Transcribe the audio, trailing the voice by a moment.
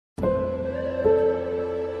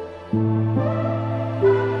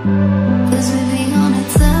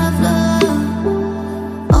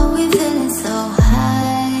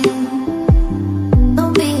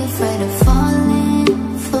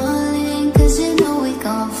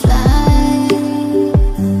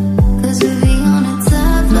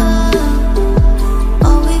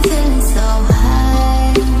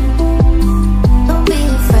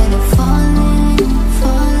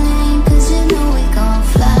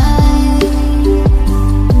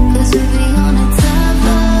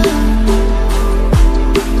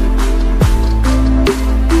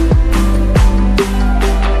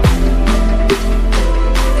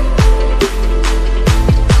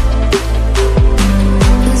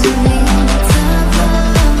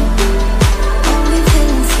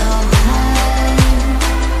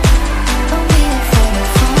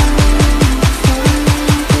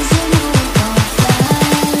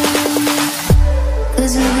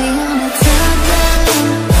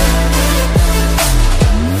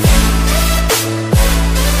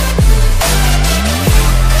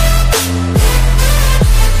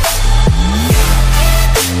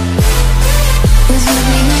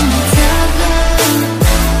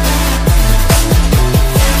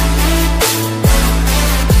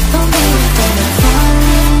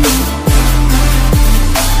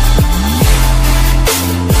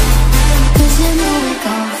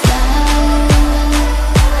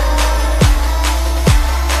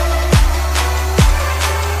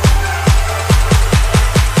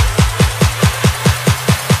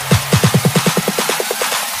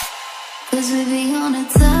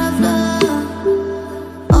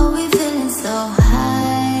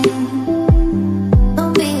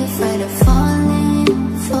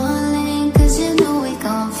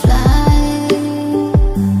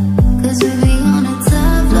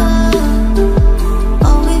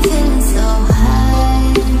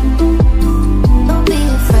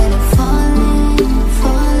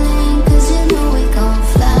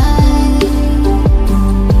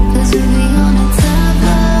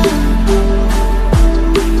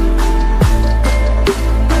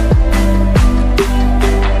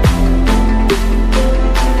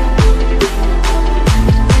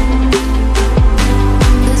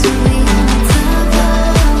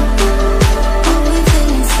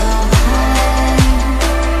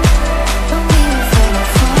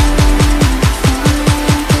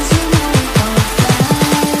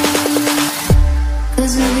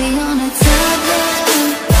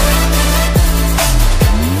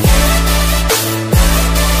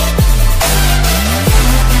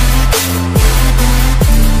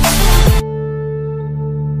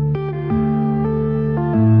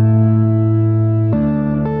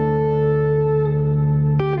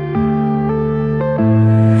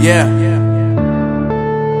Yeah.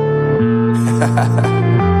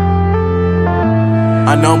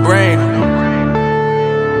 Unknown Brain,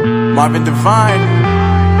 Marvin Divine.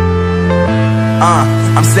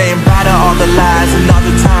 I'm saying bye to all the lies and all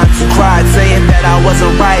the times you cried, saying that I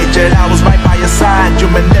wasn't right, yet I was right by your side. You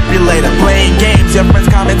manipulator, playing games, your friends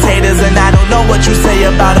commentators, and I don't know what you say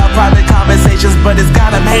about our private conversations, but it's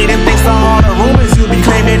got them hating. Thanks to all the rumors you be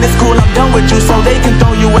claiming, it's cool, I'm done with you, so they can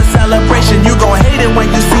throw you a celebration. You gon' hate it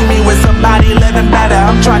when you see me with somebody living better.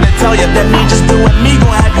 I'm trying to tell you that me just doing me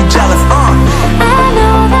gon' have you jealous. I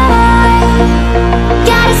know that I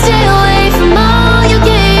gotta stay away from all your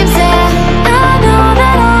games, yeah. I know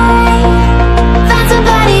that I found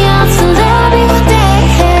somebody else to love me one day,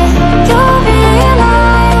 yeah. You'll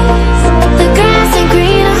realize the grass ain't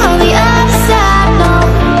greener on the other side, no.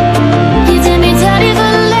 You did me dirty for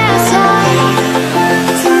the last time,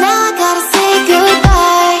 so now I gotta say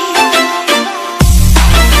goodbye.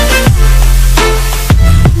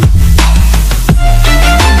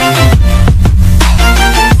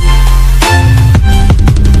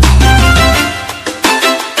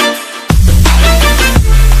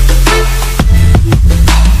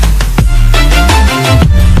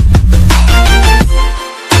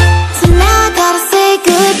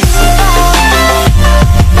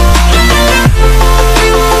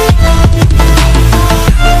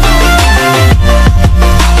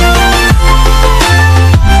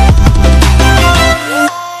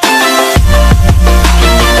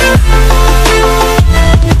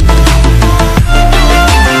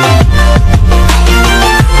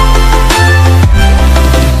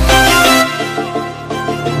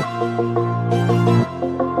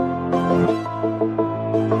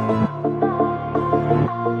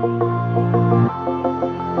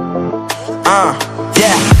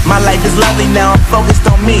 Yeah, my life is lovely now, I'm focused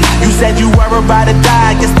on me. You said you were about to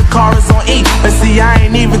die, I guess the car is on E. But see, I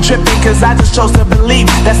ain't even tripping, cause I just chose to believe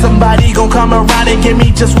that somebody gon' come around and give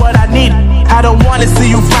me just what I need. I don't wanna see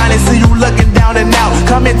you finding, see you looking down and out,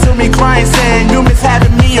 coming to me crying, saying you miss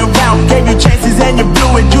having me around. Gave you chances and you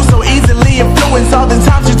blew it, you so easily influenced. All the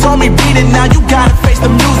times you told me beat it, now you gotta face the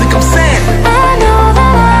music. I'm saying I know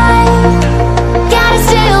that I gotta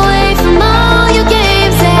stay away from all your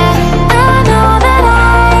games, yeah. I know that I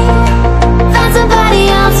found somebody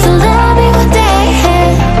else to love me one day,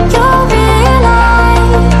 yeah. You'll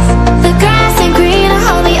realize the grass ain't greener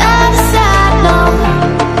on the other side, no.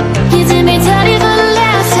 You did me dirty for the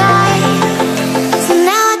last time, so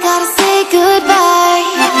now I gotta say goodbye.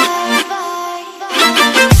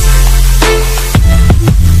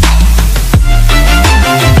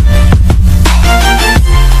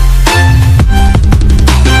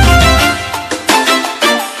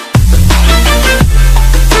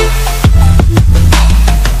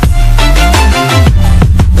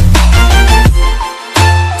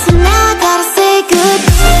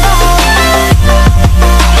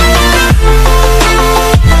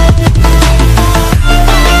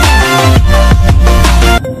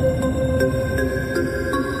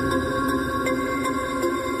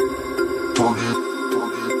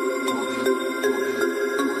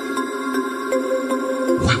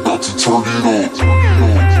 about to turn it up.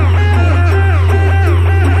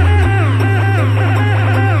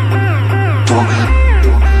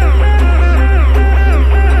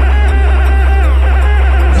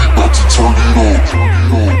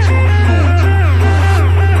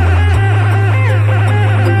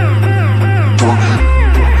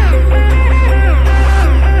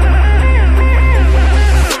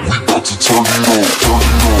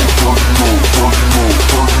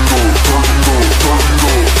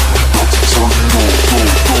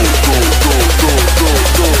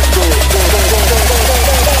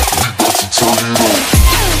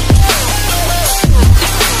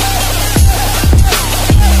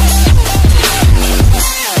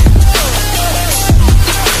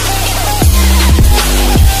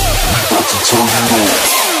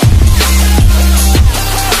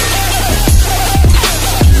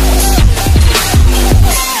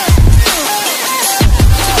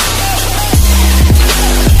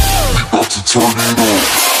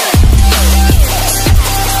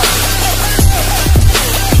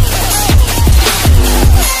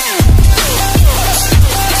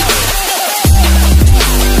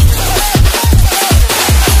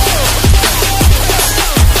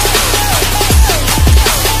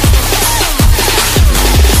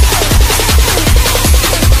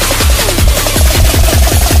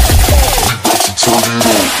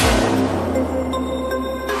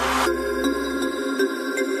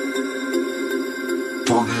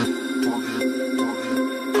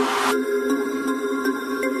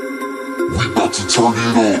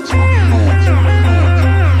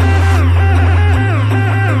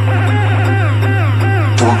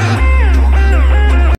 Turn it.